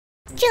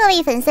这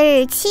位粉丝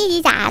7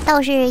级甲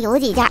倒是有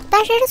几件，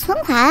但是这存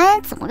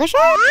款怎么个事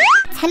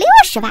儿？才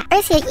60万，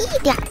而且一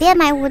点变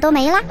卖物都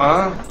没了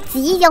啊！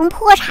即将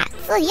破产，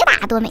自己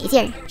打多没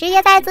劲儿，直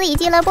接在自己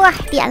俱乐部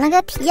点了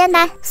个体验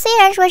单。虽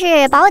然说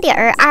是保底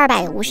儿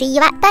251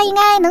万，但应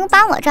该能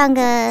帮我赚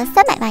个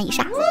300万以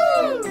上。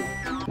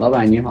老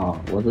板你好，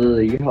我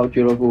是1号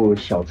俱乐部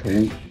小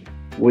陈，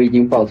我已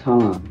经爆仓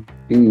了，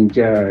给你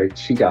件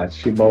7甲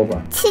7包吧。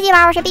7级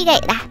包是必给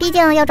的，毕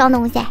竟要装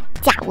东西，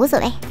甲无所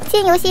谓。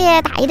进游戏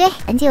打一队，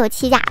就有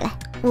7甲了。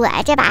我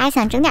这把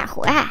想整点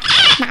活啊，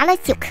拿了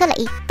9颗雷，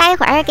待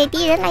会儿给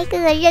敌人来个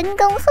人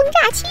工轰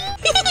炸器。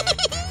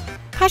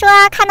他说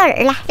看到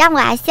人了，让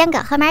我先搁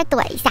后面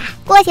躲一下，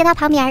过去他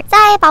旁边，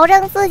在保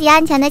证自己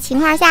安全的情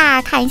况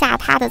下，看一下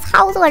他的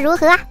操作如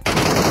何。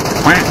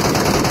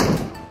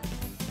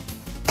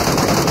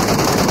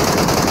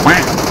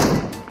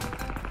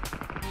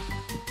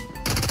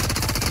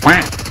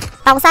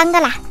到3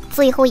个了，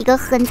最后一个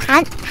很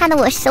残，看得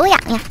我手痒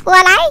痒。过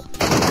来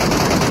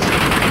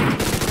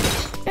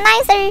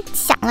 ，nice，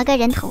 抢了个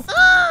人头，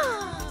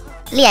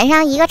脸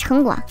上一个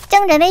橙光，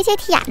正准备去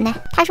舔呢。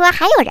他说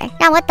还有人，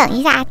让我等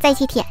一下再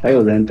去舔。还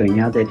有人，等一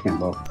下再舔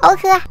吧。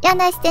OK， 让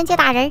他先去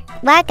打人，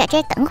我搁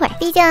这等会儿，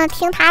毕竟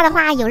听他的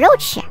话有肉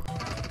吃。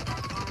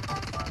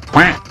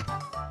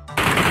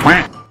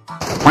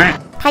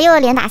他又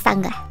连打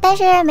3个，但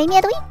是没灭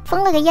队，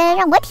封了个烟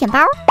让我舔包，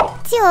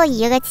就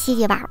一个7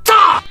级包。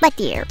我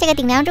丢，这个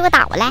顶梁柱倒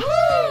了。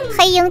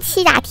黑鹰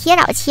7甲铁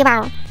爪7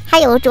包，还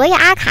有卓越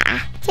阿卡，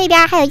这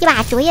边还有一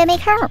把卓越妹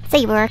扣，这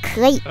一波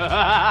可以。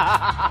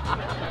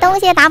东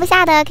西拿不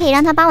下的可以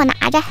让他帮我拿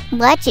着，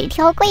我只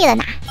挑贵的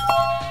拿。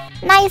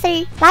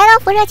nice， 来到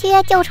辐射区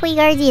就出一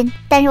根筋，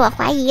但是我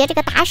怀疑这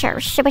个打手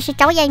是不是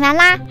找演员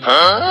啦？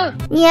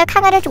你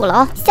看看这主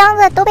楼，箱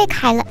子都被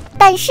开了，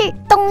但是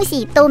东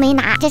西都没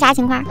拿，这啥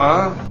情况？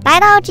来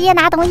到直接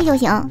拿东西就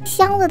行，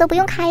箱子都不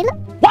用开了。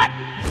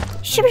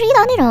是不是遇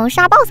到那种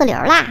刷 boss 流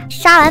啦？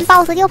刷完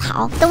boss 就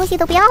跑，东西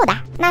都不要的？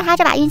那他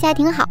这把运气还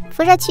挺好，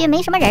辐射区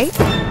没什么人。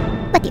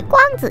我的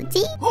光子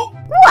机，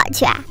我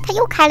去，他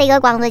又开了一个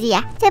光子机，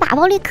这把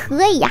爆率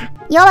可以呀！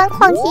摇完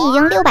矿机已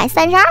经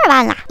632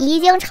万了，已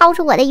经超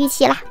出我的预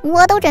期了，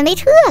我都准备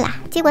撤了，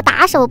结果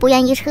打手不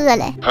愿意撤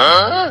了，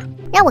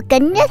让我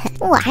跟着他，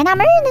我还纳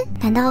闷呢，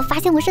难道发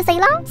现我是贼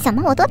了，想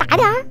帮我多打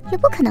点？也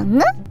不可能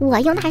啊，我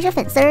用的还是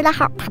粉丝的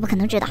号，他不可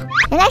能知道，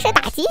原来是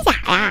打机甲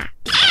呀！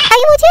哎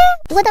呦我去，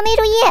我都没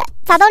注意，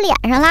砸到脸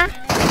上了。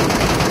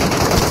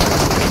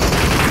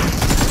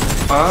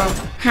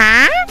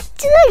哈，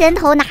这人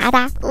头拿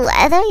的，我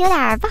都有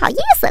点不好意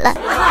思了。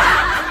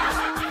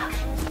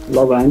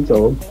老板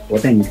走，我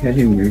带你开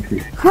黑门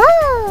去。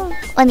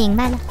我明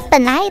白了，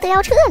本来都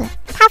要撤了，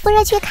他辐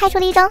射区开出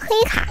了一张黑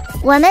卡，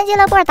我们俱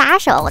乐部打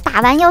手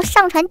打完要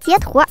上传截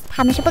图，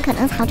他们是不可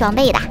能藏装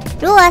备的。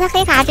如果他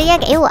黑卡直接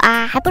给我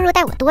啊，还不如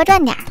带我多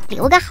赚点，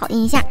留个好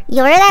印象。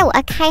有人带我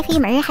开黑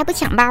门还不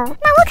抢包，那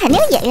我肯定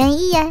也愿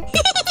意呀。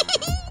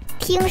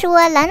听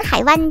说蓝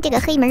海湾这个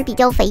黑门比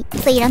较肥，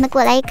所以让他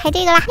过来开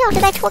这个啦。要是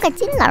再出个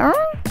金龙，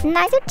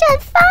那就赚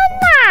翻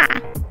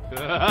啦。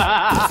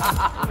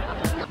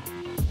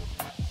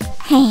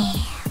嘿，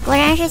果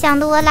然是想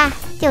多了，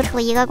就出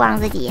一个光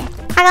子机。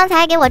他刚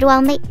才给我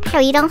装备，还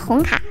有一张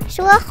红卡，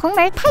说红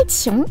门太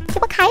穷就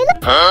不开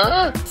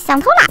了。想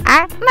偷懒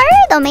儿，门儿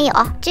都没有，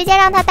直接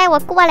让他带我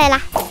过来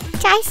了。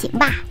这还行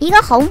吧，一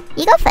个红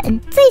一个粉，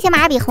最起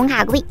码比红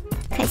卡贵。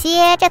可惜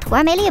这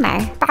坨没绿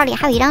门，包里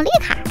还有一张绿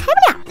卡，开不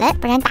了了，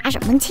不然打手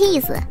能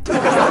气死。这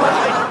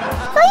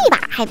把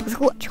还不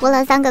错，出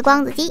了3个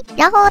光子机，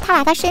然后他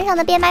把他身上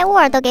的变卖物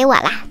都给我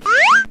了。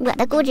我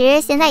的估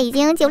值现在已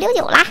经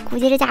969了，估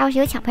计这家伙是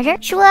有强迫症，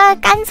说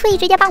干脆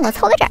直接帮我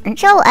凑个整，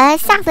说我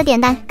下次点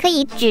单可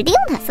以指定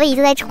他，所以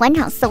就在船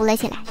厂搜了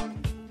起来。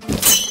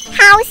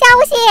好消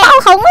息，爆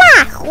红了！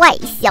坏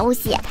消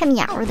息，他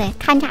喵的，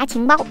勘察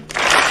情报。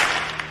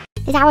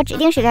这家伙指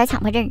定是点强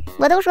迫症，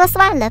我都说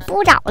算了，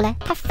不找了，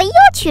他非要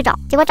去找，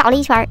结果找了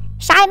一圈，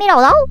啥也没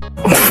找到。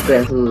实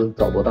在是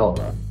找不到了，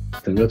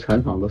整个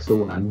船厂都收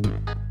完了。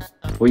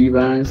我一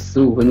般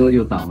15分钟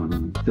就打完了，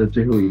这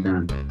最后一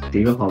单，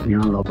给个好评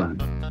啊，老板。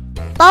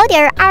保底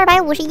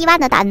251万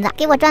的单子，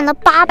给我赚了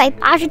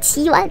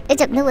887万，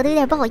整的我都有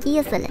点不好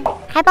意思了，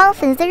还帮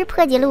粉丝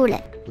破纪录了。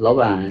老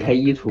板开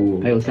衣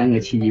橱，还有3个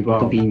7级包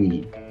都给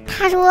你。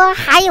他说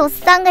还有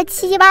3个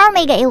7级包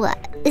没给我，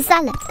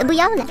算了，不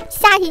要了，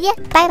下期见，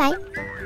拜拜。